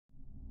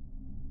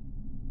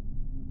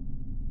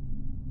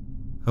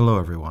Hello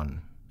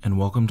everyone, and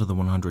welcome to the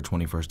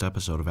 121st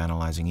episode of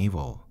Analyzing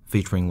Evil,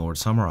 featuring Lord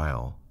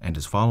Summerisle and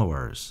his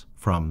followers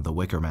from The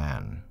Wicker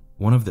Man.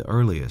 One of the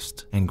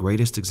earliest and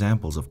greatest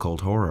examples of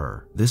cult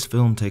horror, this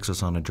film takes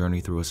us on a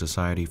journey through a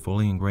society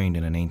fully ingrained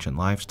in an ancient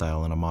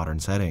lifestyle in a modern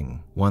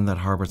setting, one that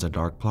harbors a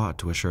dark plot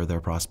to assure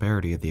their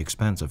prosperity at the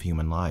expense of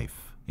human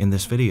life. In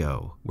this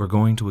video, we're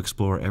going to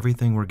explore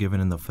everything we're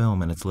given in the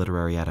film and its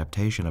literary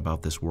adaptation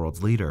about this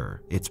world's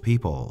leader, its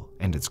people,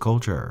 and its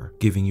culture,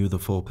 giving you the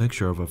full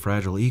picture of a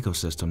fragile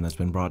ecosystem that's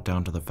been brought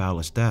down to the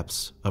foulest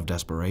depths of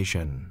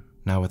desperation.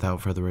 Now without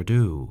further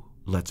ado,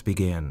 let's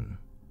begin.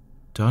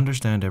 To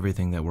understand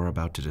everything that we're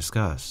about to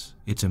discuss,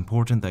 it's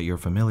important that you're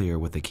familiar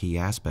with the key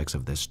aspects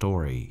of this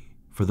story.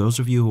 For those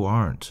of you who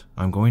aren't,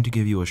 I'm going to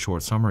give you a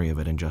short summary of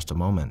it in just a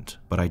moment,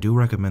 but I do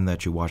recommend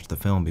that you watch the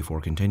film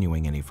before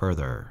continuing any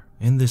further.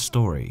 In this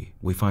story,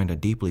 we find a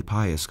deeply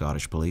pious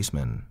Scottish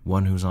policeman,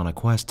 one who's on a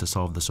quest to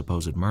solve the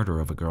supposed murder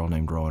of a girl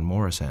named Rowan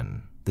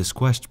Morrison. This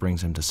quest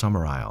brings him to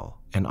Summerisle,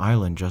 an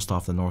island just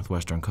off the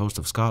northwestern coast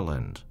of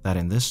Scotland that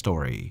in this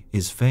story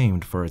is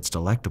famed for its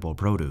delectable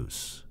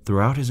produce.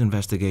 Throughout his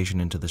investigation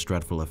into this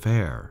dreadful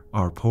affair,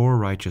 our poor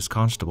righteous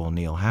constable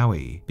Neil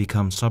Howie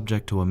becomes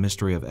subject to a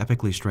mystery of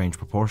epically strange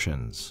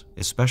proportions,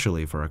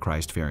 especially for a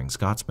Christ-fearing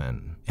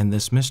Scotsman. And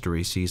this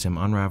mystery sees him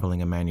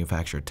unraveling a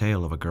manufactured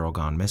tale of a girl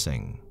gone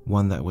missing,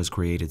 one that was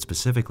created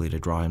specifically to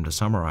draw him to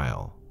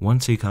Summerisle.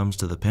 Once he comes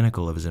to the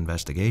pinnacle of his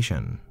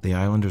investigation, the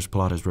islanders'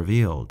 plot is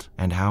revealed,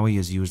 and Howie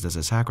is used as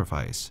a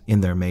sacrifice in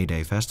their May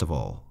Day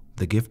festival,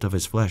 the gift of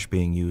his flesh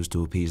being used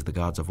to appease the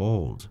gods of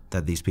old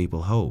that these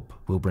people hope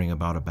will bring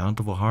about a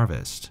bountiful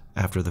harvest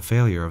after the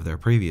failure of their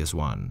previous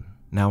one.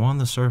 Now on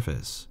the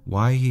surface,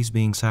 why he's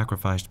being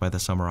sacrificed by the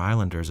Summer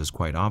Islanders is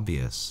quite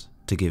obvious: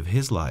 to give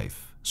his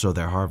life so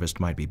their harvest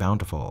might be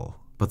bountiful.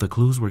 But the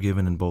clues we're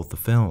given in both the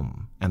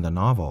film and the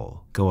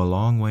novel go a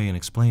long way in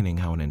explaining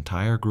how an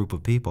entire group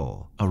of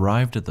people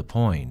arrived at the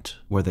point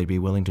where they'd be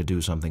willing to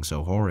do something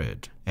so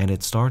horrid. And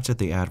it starts at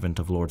the advent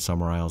of Lord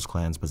Summerisle's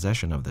clan's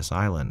possession of this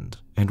island,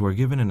 and we're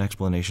given an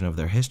explanation of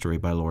their history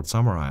by Lord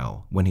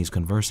Summerisle when he's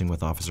conversing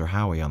with Officer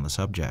Howie on the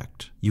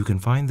subject. You can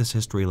find this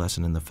history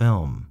lesson in the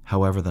film,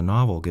 however the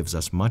novel gives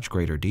us much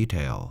greater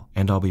detail,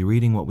 and I'll be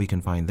reading what we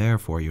can find there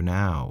for you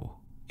now.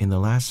 In the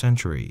last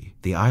century,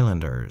 the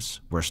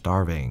islanders were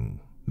starving.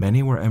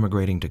 Many were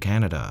emigrating to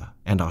Canada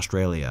and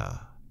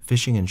Australia.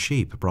 Fishing and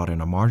sheep brought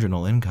in a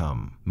marginal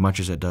income, much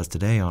as it does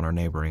today on our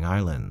neighboring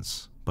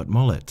islands. But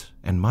mullet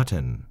and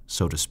mutton,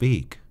 so to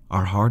speak,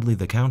 are hardly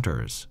the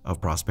counters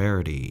of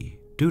prosperity.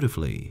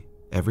 Dutifully,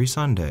 every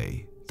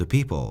Sunday, the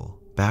people,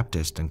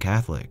 Baptist and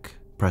Catholic,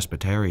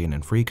 Presbyterian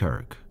and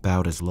Freekirk,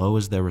 bowed as low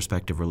as their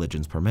respective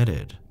religions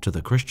permitted to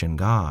the Christian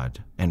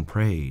God and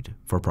prayed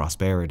for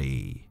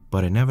prosperity.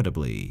 But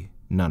inevitably,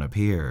 none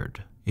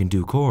appeared. In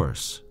due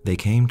course, they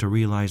came to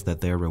realize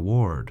that their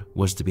reward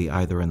was to be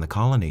either in the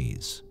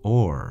colonies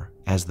or,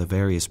 as the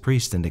various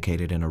priests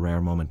indicated in a rare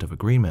moment of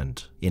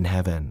agreement, in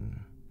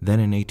heaven.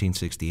 Then in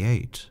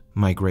 1868,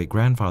 my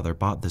great-grandfather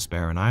bought this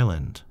barren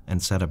island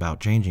and set about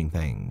changing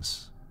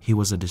things. He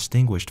was a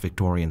distinguished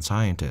Victorian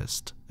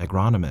scientist,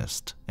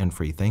 agronomist, and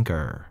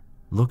freethinker.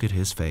 Look at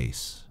his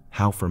face.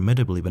 How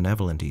formidably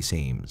benevolent he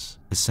seems,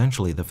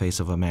 essentially the face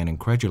of a man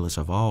incredulous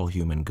of all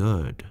human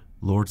good.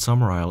 Lord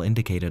Summerisle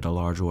indicated a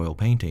large oil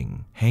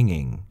painting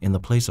hanging in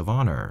the place of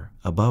honor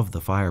above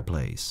the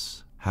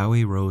fireplace.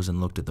 Howie rose and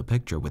looked at the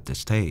picture with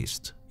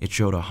distaste. It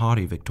showed a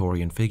haughty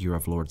Victorian figure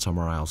of Lord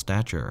Summerisle's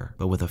stature,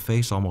 but with a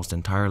face almost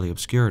entirely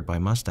obscured by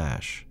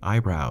mustache,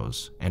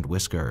 eyebrows, and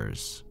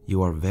whiskers.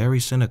 "You are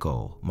very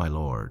cynical, my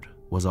lord,"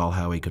 was all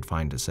Howie could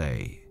find to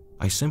say.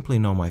 "I simply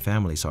know my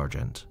family,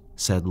 Sergeant,"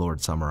 said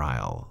Lord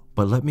Summerisle.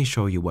 "But let me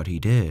show you what he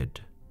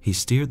did." He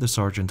steered the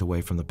sergeant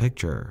away from the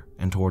picture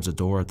and towards a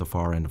door at the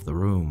far end of the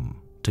room.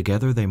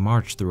 Together they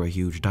marched through a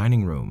huge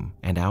dining room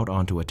and out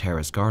onto a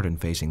terraced garden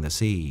facing the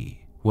sea.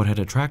 What had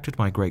attracted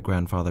my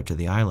great-grandfather to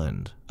the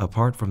island,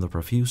 apart from the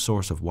profuse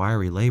source of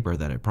wiry labor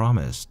that it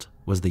promised,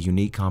 was the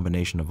unique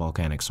combination of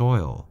volcanic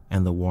soil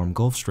and the warm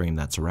Gulf Stream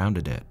that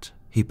surrounded it.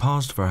 He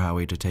paused for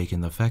Howie to take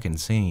in the fecund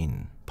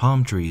scene.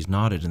 Palm trees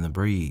nodded in the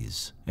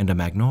breeze, and a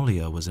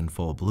magnolia was in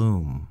full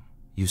bloom.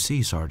 "You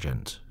see,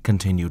 Sergeant,"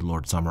 continued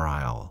Lord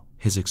Summerisle,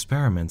 his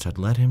experiments had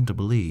led him to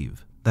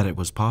believe that it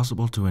was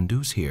possible to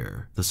induce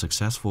here the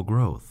successful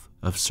growth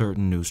of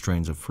certain new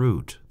strains of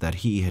fruit that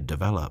he had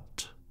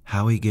developed.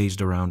 Howie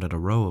gazed around at a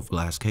row of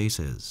glass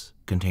cases,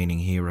 containing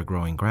here a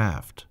growing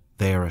graft,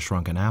 there a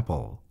shrunken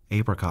apple,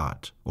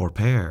 apricot, or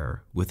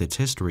pear, with its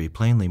history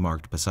plainly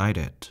marked beside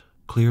it.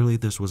 Clearly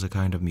this was a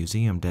kind of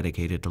museum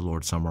dedicated to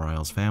Lord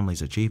Summerisle's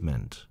family's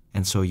achievement.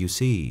 And so you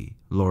see,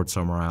 Lord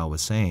Summerisle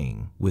was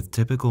saying, with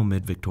typical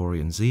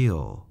mid-Victorian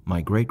zeal,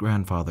 my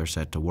great-grandfather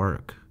set to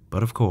work.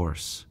 But of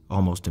course,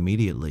 almost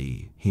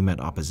immediately, he met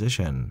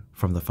opposition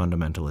from the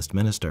fundamentalist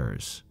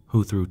ministers,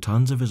 who threw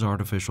tons of his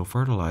artificial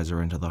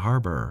fertilizer into the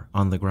harbor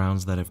on the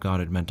grounds that if God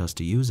had meant us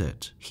to use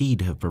it,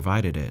 he'd have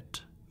provided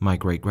it. My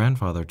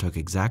great-grandfather took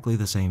exactly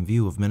the same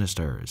view of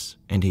ministers,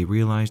 and he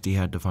realized he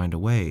had to find a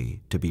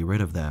way to be rid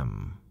of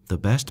them. The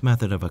best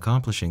method of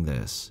accomplishing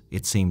this,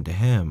 it seemed to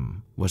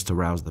him, was to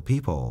rouse the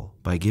people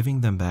by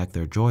giving them back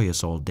their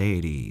joyous old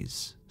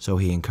deities. So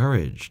he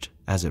encouraged,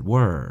 as it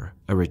were,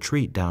 a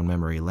retreat down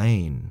memory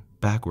lane,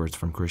 backwards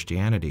from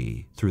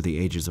Christianity, through the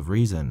ages of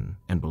reason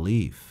and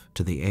belief,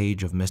 to the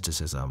age of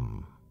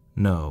mysticism.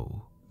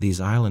 No, these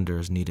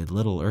islanders needed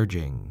little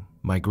urging.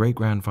 My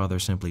great-grandfather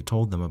simply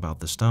told them about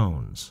the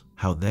stones,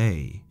 how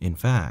they, in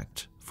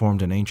fact,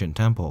 formed an ancient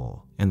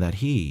temple, and that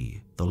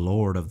he, the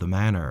lord of the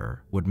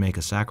manor, would make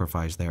a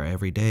sacrifice there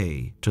every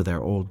day to their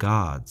old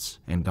gods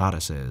and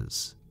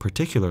goddesses,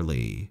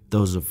 particularly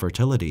those of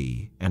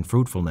fertility and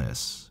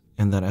fruitfulness,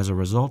 and that as a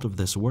result of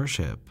this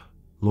worship,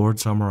 Lord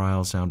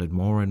Summerisle sounded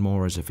more and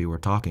more as if he were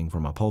talking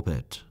from a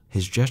pulpit.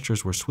 His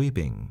gestures were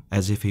sweeping,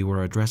 as if he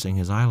were addressing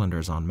his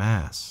islanders en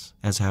masse,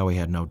 as how he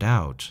had no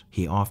doubt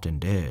he often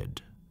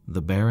did.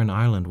 The barren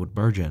island would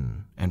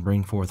burgeon and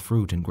bring forth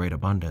fruit in great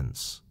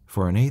abundance.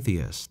 For an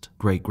atheist,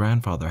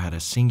 great-grandfather had a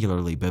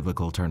singularly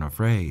biblical turn of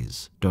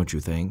phrase, don't you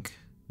think?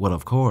 Well,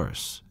 of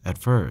course, at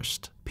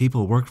first,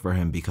 people worked for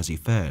him because he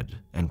fed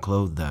and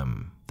clothed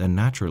them. Then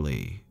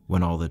naturally,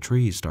 when all the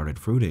trees started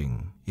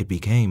fruiting, it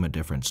became a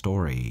different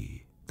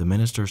story. The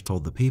ministers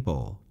told the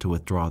people to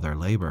withdraw their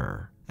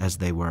labor, as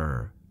they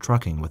were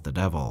trucking with the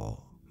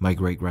devil. My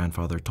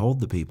great-grandfather told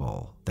the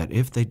people that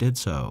if they did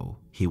so,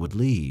 he would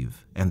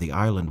leave, and the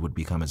island would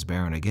become as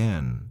barren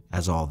again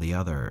as all the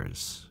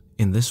others.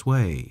 In this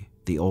way,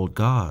 the old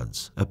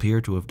gods appear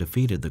to have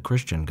defeated the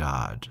Christian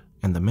God,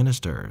 and the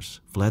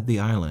ministers fled the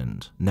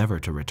island, never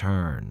to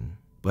return.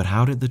 But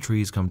how did the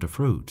trees come to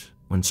fruit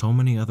when so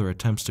many other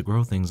attempts to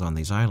grow things on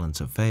these islands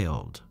have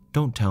failed?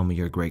 Don't tell me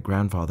your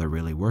great-grandfather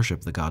really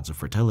worshipped the gods of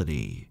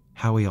fertility.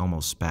 Howie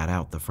almost spat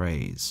out the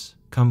phrase.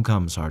 Come,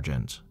 come,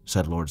 Sergeant,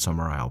 said Lord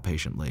Summerisle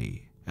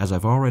patiently. As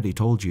I've already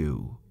told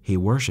you, he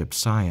worshipped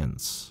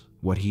science.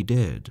 What he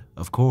did,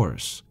 of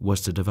course,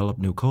 was to develop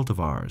new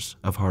cultivars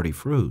of hardy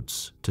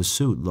fruits to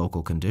suit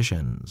local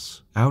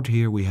conditions. Out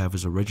here we have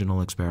his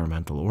original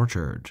experimental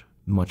orchard,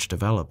 much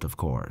developed, of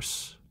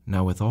course.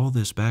 Now with all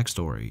this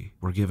backstory,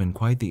 we're given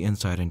quite the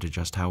insight into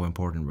just how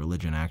important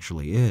religion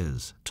actually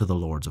is to the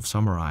Lords of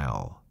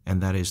Summerisle, and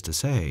that is to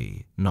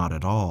say, not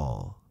at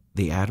all.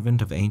 The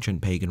advent of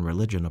ancient pagan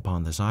religion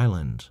upon this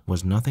island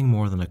was nothing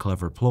more than a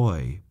clever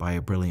ploy by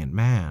a brilliant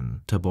man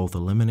to both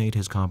eliminate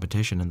his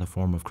competition in the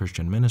form of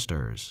Christian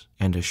ministers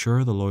and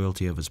assure the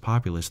loyalty of his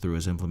populace through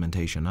his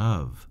implementation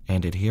of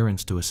and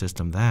adherence to a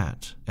system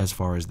that, as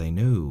far as they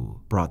knew,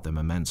 brought them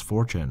immense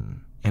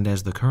fortune. And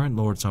as the current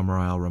Lord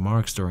Summerisle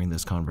remarks during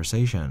this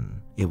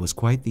conversation, it was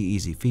quite the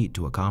easy feat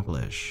to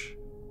accomplish.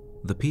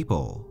 The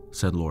people,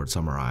 said Lord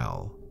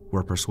Summerisle,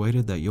 were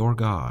persuaded that your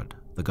God,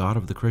 the God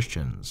of the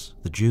Christians,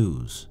 the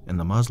Jews, and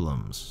the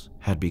Muslims,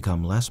 had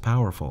become less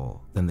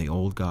powerful than the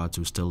old gods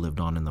who still lived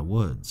on in the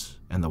woods,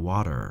 and the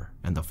water,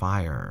 and the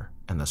fire,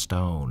 and the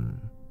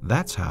stone.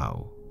 That's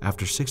how,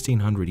 after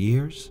 1600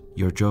 years?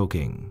 You're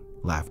joking,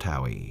 laughed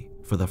Howie.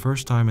 For the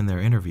first time in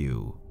their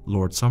interview,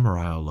 Lord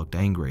Summerisle looked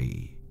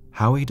angry.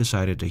 Howie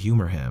decided to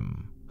humor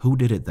him. Who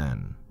did it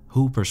then?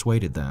 Who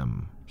persuaded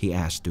them? He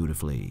asked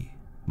dutifully.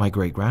 My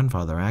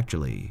great-grandfather,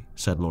 actually,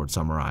 said Lord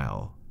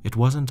Summerisle. It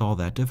wasn't all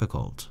that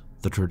difficult.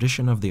 The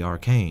tradition of the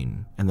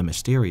arcane and the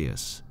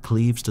mysterious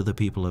cleaves to the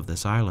people of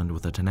this island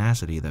with a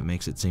tenacity that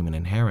makes it seem an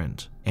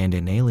inherent and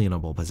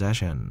inalienable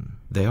possession.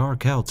 They are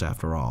Celts,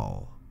 after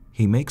all.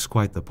 He makes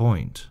quite the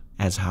point,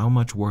 as how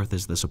much worth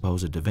is the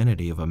supposed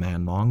divinity of a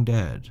man long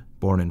dead,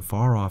 born in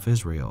far-off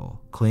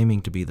Israel,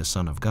 claiming to be the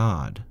Son of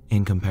God,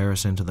 in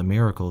comparison to the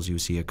miracles you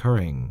see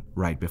occurring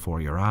right before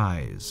your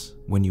eyes.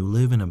 When you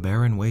live in a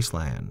barren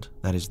wasteland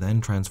that is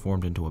then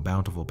transformed into a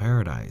bountiful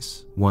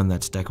paradise, one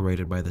that's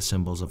decorated by the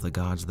symbols of the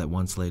gods that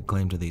once laid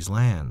claim to these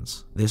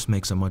lands, this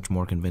makes a much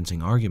more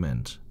convincing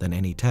argument than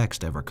any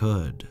text ever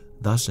could.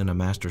 Thus, in a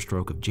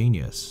masterstroke of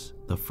genius,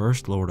 the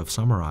first Lord of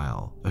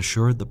Summerisle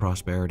assured the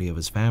prosperity of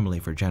his family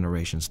for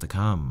generations to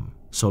come,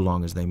 so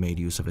long as they made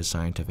use of his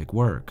scientific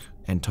work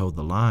and towed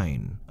the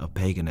line of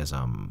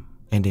paganism.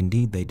 And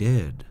indeed they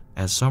did,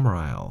 as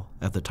Summerisle,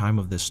 at the time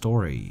of this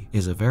story,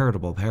 is a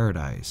veritable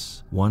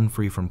paradise, one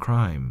free from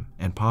crime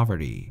and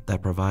poverty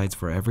that provides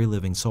for every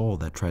living soul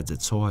that treads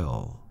its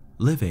soil.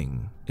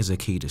 Living is a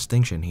key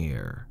distinction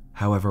here.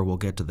 However, we'll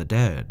get to the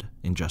dead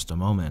in just a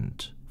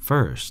moment.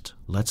 First,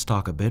 let's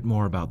talk a bit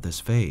more about this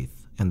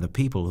faith and the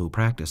people who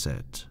practice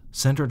it.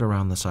 Centered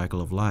around the cycle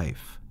of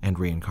life and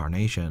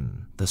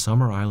reincarnation, the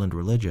Summer Island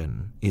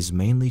religion is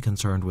mainly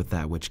concerned with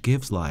that which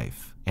gives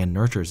life and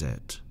nurtures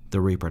it,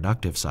 the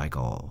reproductive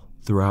cycle.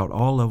 Throughout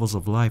all levels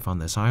of life on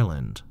this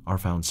island are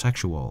found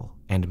sexual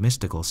and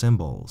mystical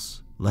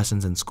symbols,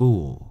 lessons in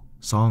school,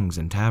 songs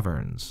in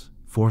taverns,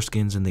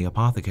 foreskins in the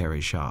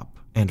apothecary's shop,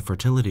 and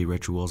fertility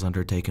rituals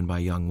undertaken by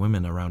young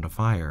women around a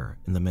fire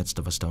in the midst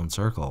of a stone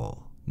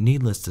circle.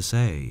 Needless to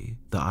say,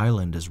 the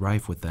island is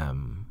rife with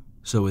them.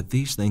 So with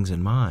these things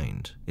in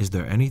mind, is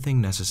there anything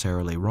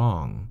necessarily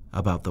wrong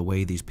about the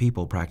way these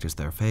people practice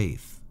their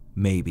faith?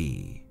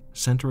 Maybe.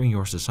 Centering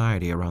your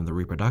society around the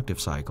reproductive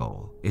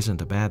cycle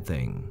isn't a bad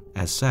thing,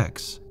 as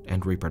sex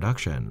and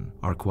reproduction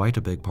are quite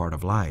a big part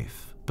of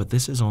life, but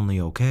this is only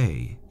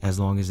okay as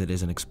long as it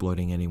isn't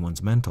exploiting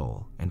anyone's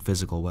mental and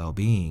physical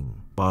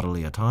well-being,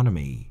 bodily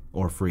autonomy,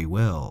 or free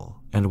will.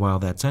 And while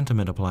that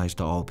sentiment applies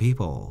to all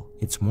people,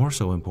 it's more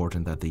so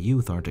important that the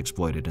youth aren't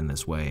exploited in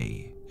this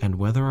way. And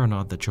whether or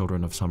not the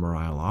children of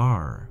Summerisle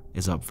are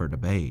is up for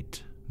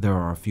debate. There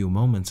are a few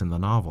moments in the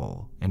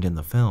novel and in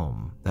the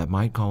film that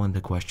might call into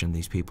question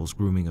these people's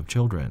grooming of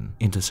children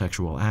into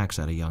sexual acts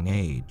at a young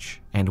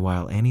age. And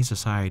while any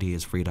society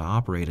is free to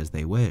operate as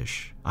they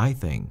wish, I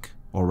think,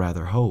 or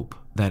rather hope,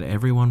 that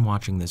everyone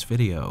watching this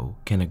video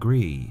can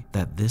agree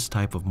that this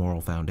type of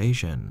moral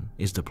foundation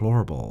is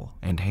deplorable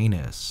and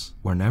heinous.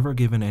 We're never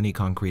given any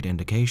concrete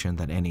indication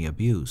that any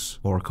abuse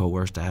or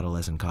coerced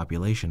adolescent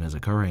copulation is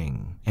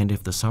occurring, and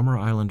if the Summer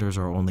Islanders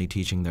are only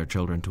teaching their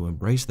children to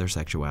embrace their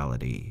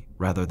sexuality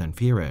rather than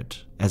fear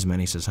it, as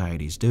many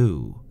societies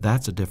do,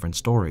 that's a different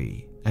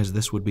story, as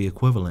this would be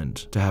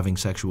equivalent to having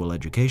sexual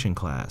education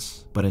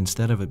class, but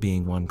instead of it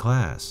being one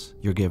class,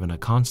 you're given a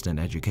constant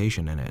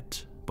education in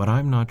it. But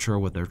I'm not sure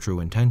what their true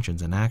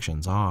intentions and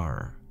actions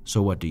are.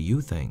 So what do you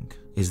think?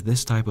 Is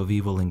this type of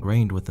evil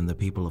ingrained within the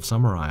people of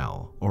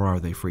Summerisle, or are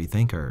they free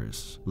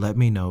thinkers? Let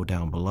me know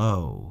down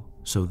below.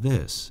 So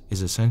this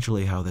is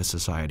essentially how this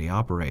society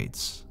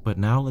operates. But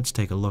now let's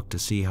take a look to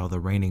see how the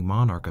reigning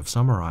monarch of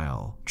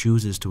Summerisle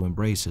chooses to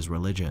embrace his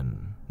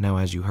religion. Now,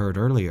 as you heard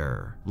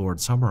earlier, Lord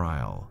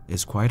Summerisle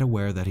is quite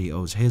aware that he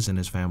owes his and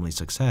his family's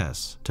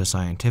success to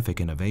scientific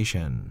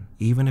innovation.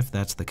 Even if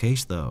that's the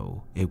case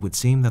though, it would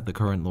seem that the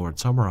current Lord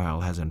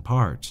Summerisle has in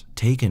part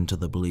taken to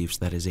the beliefs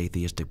that his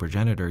atheistic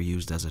progenitor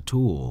used as a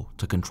tool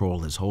to control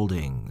his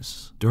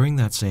holdings. During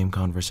that same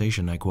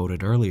conversation I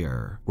quoted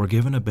earlier, we're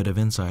given a bit of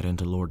insight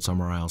into Lord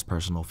Summerisle's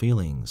personal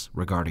feelings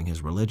regarding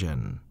his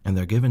religion, and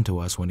they're given to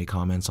us when he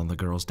comments on the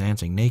girls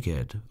dancing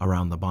naked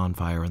around the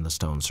bonfire in the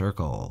stone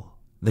circle.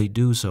 They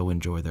do so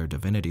enjoy their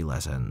divinity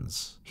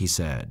lessons, he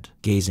said,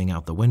 gazing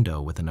out the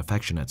window with an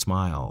affectionate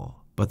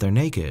smile. But they're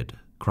naked,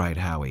 cried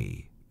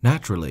Howie.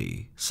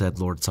 Naturally, said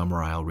Lord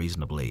Summerisle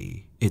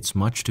reasonably. It's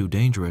much too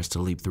dangerous to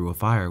leap through a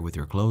fire with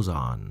your clothes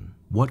on.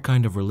 What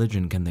kind of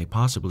religion can they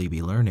possibly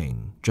be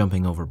learning,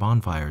 jumping over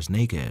bonfires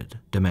naked?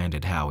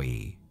 Demanded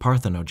Howie.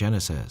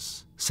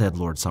 Parthenogenesis, said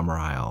Lord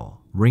Summerisle,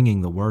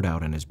 ringing the word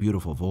out in his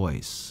beautiful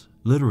voice.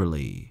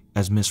 Literally,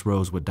 as Miss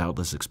Rose would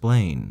doubtless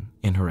explain,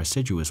 in her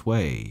assiduous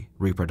way,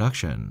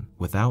 reproduction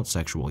without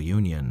sexual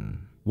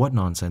union. What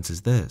nonsense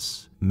is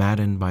this?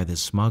 Maddened by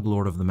this smug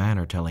lord of the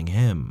manor telling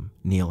him,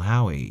 Neil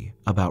Howie,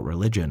 about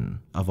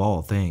religion, of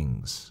all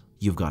things.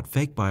 You've got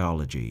fake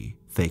biology,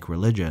 fake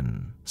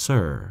religion.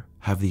 Sir,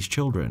 have these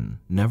children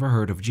never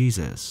heard of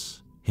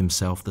Jesus?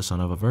 Himself the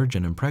son of a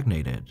virgin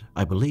impregnated,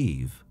 I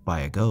believe, by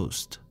a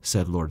ghost,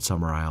 said Lord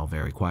Summerisle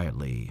very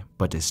quietly,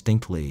 but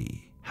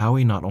distinctly.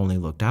 Howie not only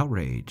looked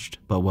outraged,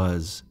 but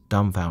was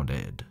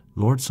dumbfounded.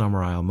 Lord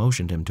Summerisle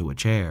motioned him to a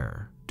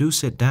chair. Do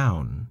sit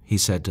down, he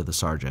said to the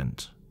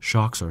sergeant.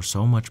 Shocks are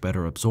so much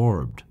better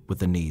absorbed with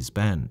the knees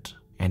bent,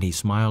 and he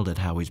smiled at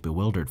Howie's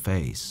bewildered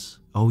face.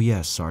 Oh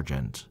yes,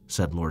 Sergeant,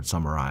 said Lord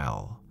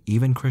Summerisle.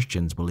 Even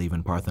Christians believe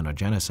in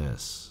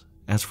parthenogenesis.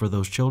 As for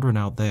those children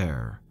out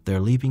there, they're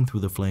leaping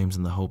through the flames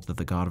in the hope that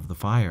the god of the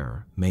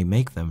fire may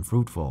make them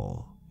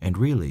fruitful. And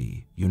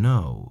really, you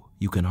know,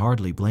 you can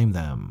hardly blame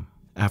them.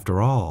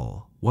 After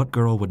all, what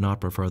girl would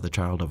not prefer the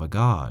child of a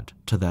god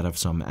to that of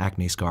some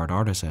acne-scarred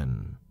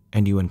artisan?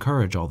 And you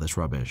encourage all this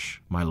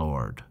rubbish, my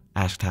lord?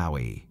 Asked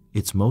Howie.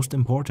 It's most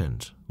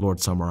important, Lord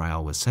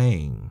Summerisle was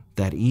saying,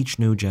 that each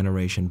new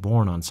generation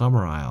born on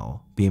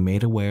Summerisle be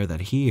made aware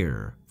that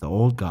here, the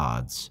old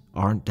gods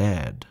aren't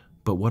dead.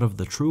 But what of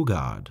the true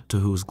God, to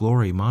whose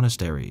glory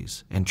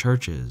monasteries and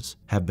churches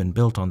have been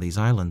built on these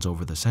islands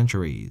over the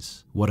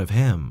centuries? What of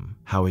him?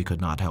 Howie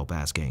could not help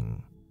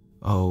asking.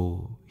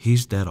 Oh,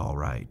 he's dead all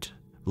right.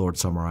 Lord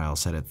Summerisle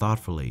said it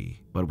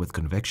thoughtfully, but with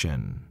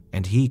conviction.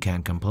 And he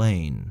can't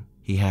complain.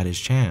 He had his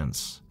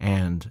chance,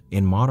 and,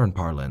 in modern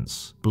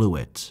parlance, blew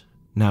it.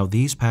 Now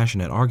these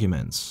passionate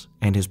arguments,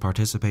 and his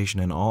participation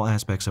in all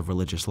aspects of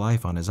religious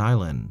life on his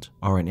island,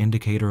 are an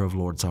indicator of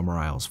Lord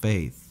Summerisle's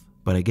faith.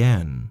 But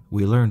again,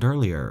 we learned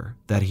earlier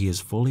that he is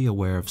fully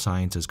aware of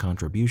science's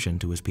contribution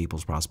to his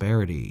people's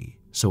prosperity.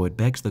 So it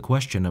begs the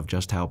question of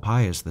just how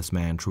pious this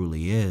man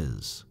truly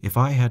is. If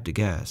I had to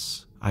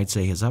guess, I'd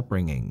say his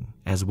upbringing,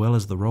 as well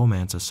as the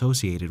romance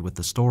associated with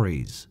the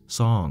stories,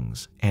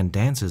 songs, and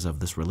dances of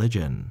this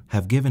religion,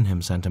 have given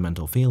him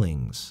sentimental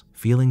feelings.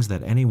 Feelings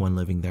that anyone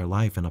living their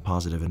life in a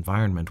positive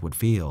environment would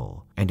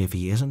feel. And if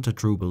he isn't a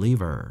true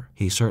believer,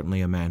 he's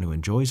certainly a man who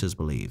enjoys his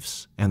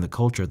beliefs and the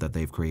culture that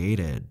they've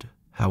created.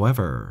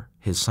 However,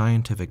 his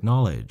scientific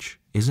knowledge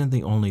isn't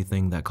the only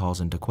thing that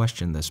calls into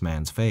question this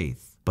man's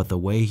faith, but the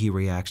way he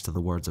reacts to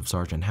the words of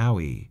Sergeant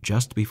Howie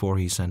just before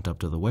he's sent up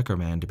to the Wicker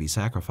Man to be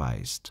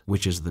sacrificed,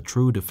 which is the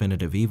true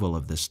definitive evil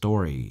of this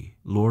story.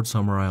 Lord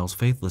Summerisle's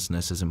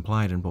faithlessness is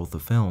implied in both the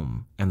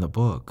film and the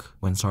book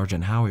when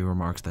Sergeant Howie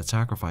remarks that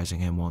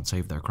sacrificing him won't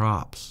save their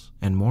crops,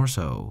 and more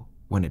so,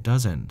 when it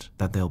doesn't,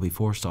 that they'll be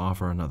forced to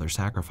offer another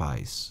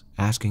sacrifice,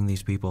 asking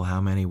these people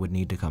how many would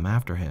need to come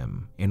after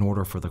him in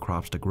order for the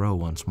crops to grow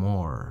once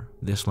more.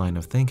 This line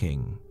of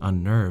thinking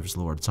unnerves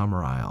Lord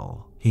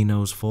Summerisle. He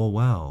knows full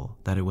well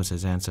that it was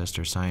his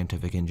ancestors'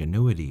 scientific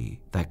ingenuity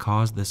that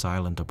caused this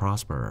island to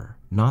prosper,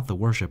 not the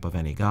worship of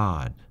any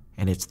god.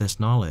 And it's this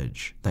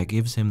knowledge that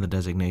gives him the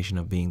designation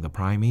of being the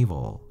prime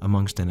evil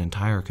amongst an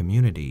entire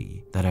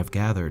community that have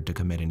gathered to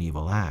commit an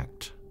evil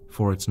act.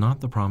 For it's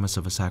not the promise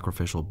of a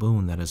sacrificial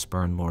boon that has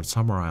spurred Lord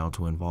Summerisle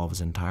to involve his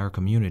entire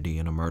community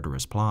in a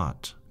murderous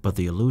plot, but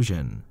the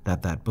illusion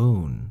that that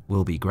boon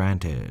will be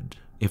granted.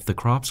 If the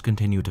crops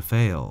continue to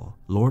fail,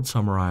 Lord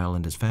Summerisle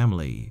and his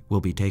family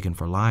will be taken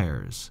for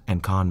liars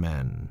and con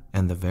men,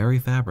 and the very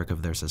fabric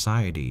of their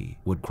society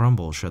would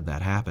crumble should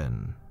that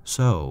happen.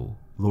 So,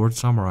 Lord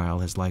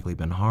Summerisle has likely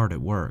been hard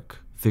at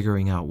work,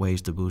 figuring out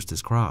ways to boost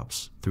his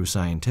crops through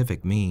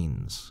scientific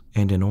means.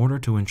 And in order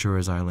to ensure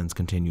his island's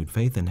continued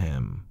faith in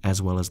him,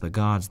 as well as the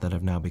gods that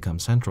have now become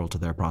central to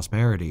their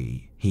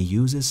prosperity, he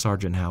uses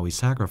Sergeant Howie's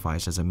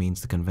sacrifice as a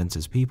means to convince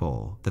his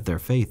people that their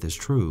faith is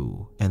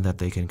true, and that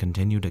they can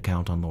continue to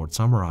count on Lord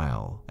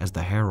Summerisle as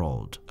the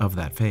herald of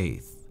that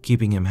faith,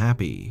 keeping him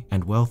happy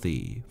and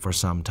wealthy for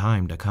some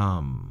time to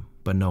come.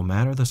 But no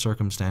matter the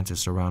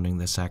circumstances surrounding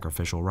this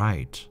sacrificial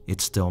rite,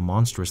 it's still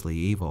monstrously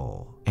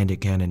evil, and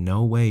it can in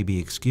no way be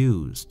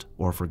excused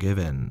or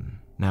forgiven.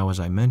 Now, as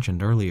I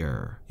mentioned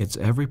earlier, it's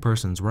every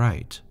person's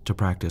right to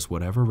practice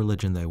whatever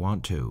religion they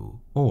want to,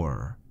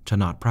 or to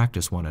not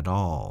practice one at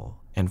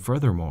all. And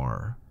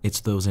furthermore,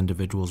 it's those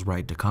individuals'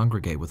 right to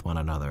congregate with one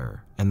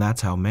another, and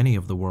that's how many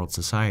of the world's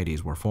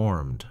societies were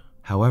formed.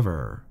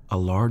 However, a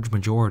large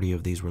majority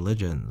of these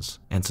religions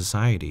and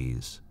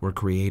societies were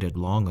created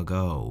long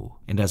ago,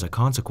 and as a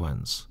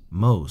consequence,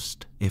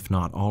 most, if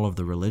not all of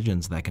the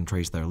religions that can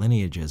trace their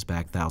lineages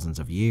back thousands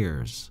of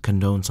years,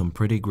 condone some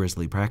pretty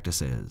grisly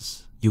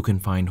practices. You can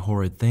find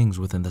horrid things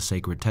within the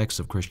sacred texts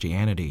of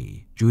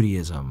Christianity,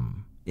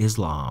 Judaism,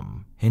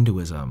 Islam,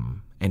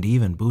 Hinduism, and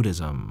even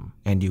Buddhism,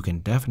 and you can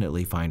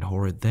definitely find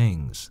horrid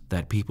things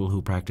that people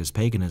who practice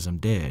paganism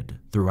did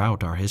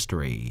throughout our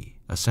history,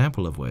 a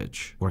sample of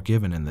which were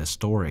given in this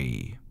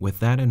story. With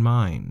that in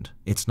mind,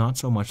 it's not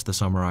so much the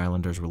Summer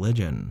Islanders'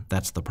 religion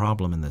that's the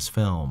problem in this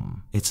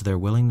film, it's their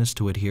willingness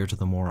to adhere to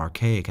the more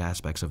archaic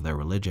aspects of their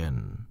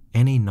religion.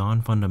 Any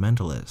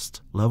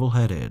non-fundamentalist,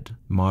 level-headed,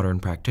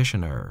 modern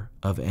practitioner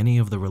of any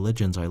of the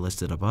religions I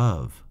listed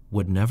above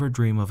would never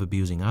dream of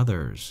abusing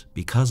others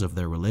because of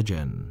their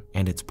religion,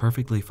 and it's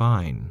perfectly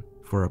fine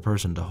for a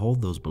person to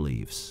hold those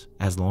beliefs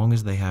as long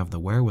as they have the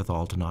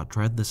wherewithal to not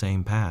tread the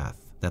same path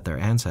that their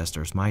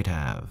ancestors might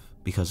have,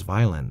 because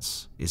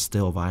violence is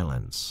still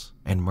violence,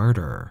 and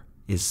murder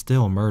is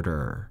still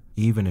murder,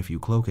 even if you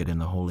cloak it in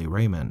the holy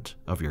raiment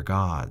of your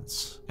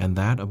gods. And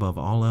that, above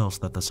all else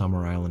that the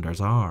Summer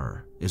Islanders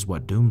are, is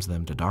what dooms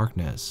them to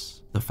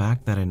darkness. The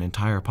fact that an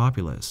entire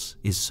populace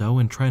is so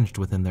entrenched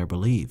within their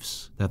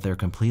beliefs that they're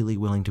completely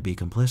willing to be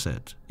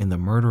complicit in the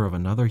murder of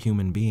another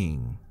human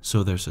being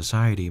so their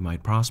society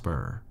might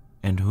prosper.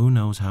 And who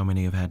knows how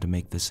many have had to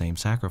make this same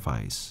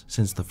sacrifice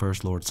since the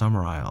first Lord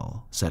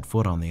Summerisle set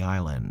foot on the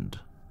island.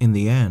 In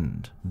the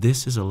end,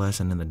 this is a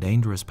lesson in the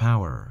dangerous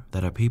power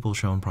that a people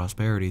shown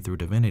prosperity through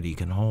divinity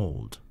can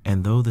hold.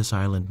 And though this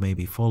island may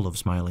be full of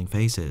smiling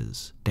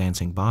faces,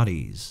 dancing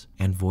bodies,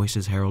 and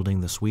voices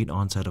heralding the sweet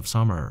onset of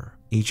summer,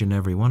 each and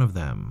every one of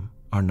them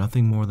are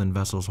nothing more than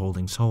vessels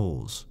holding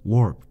souls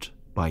warped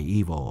by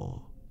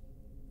evil.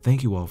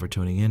 Thank you all for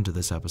tuning in to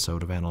this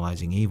episode of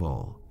Analyzing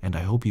Evil, and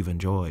I hope you've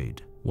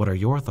enjoyed. What are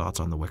your thoughts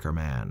on the Wicker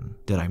Man?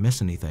 Did I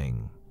miss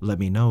anything? Let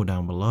me know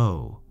down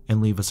below,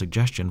 and leave a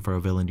suggestion for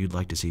a villain you'd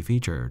like to see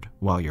featured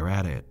while you're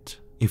at it.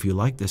 If you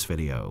like this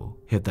video,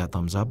 hit that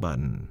thumbs up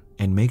button,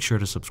 and make sure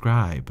to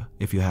subscribe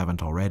if you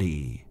haven't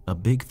already. A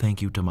big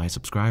thank you to my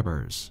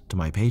subscribers, to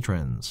my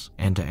patrons,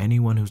 and to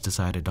anyone who's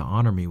decided to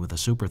honor me with a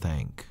super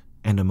thank.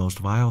 And a most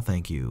vile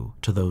thank you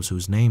to those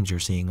whose names you're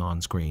seeing on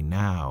screen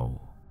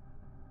now.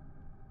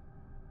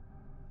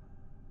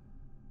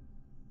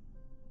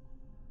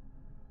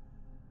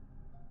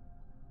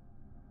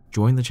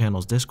 Join the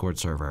channel's Discord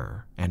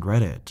server and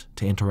Reddit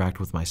to interact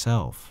with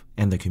myself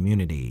and the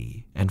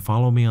community, and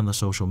follow me on the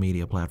social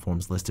media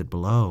platforms listed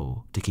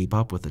below to keep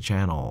up with the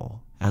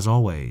channel. As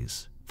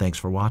always, thanks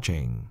for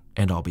watching,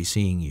 and I'll be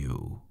seeing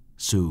you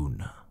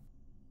soon.